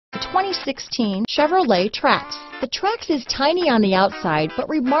2016 Chevrolet Trax. The Trax is tiny on the outside, but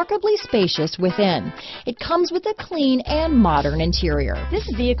remarkably spacious within. It comes with a clean and modern interior. This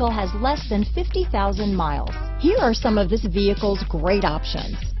vehicle has less than 50,000 miles. Here are some of this vehicle's great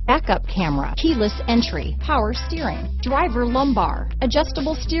options: backup camera, keyless entry, power steering, driver lumbar,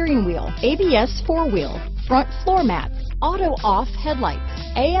 adjustable steering wheel, ABS 4-wheel, front floor mats, auto off headlights,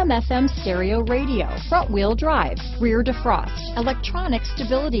 AM/FM stereo radio, front wheel drive, rear defrost, electronic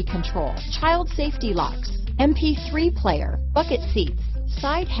stability control, child safety locks, MP3 player, bucket seats,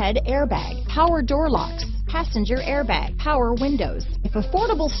 side head airbag, power door locks, passenger airbag, power windows. If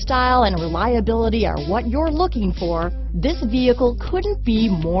affordable style and reliability are what you're looking for, this vehicle couldn't be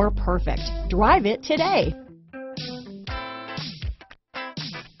more perfect. Drive it today.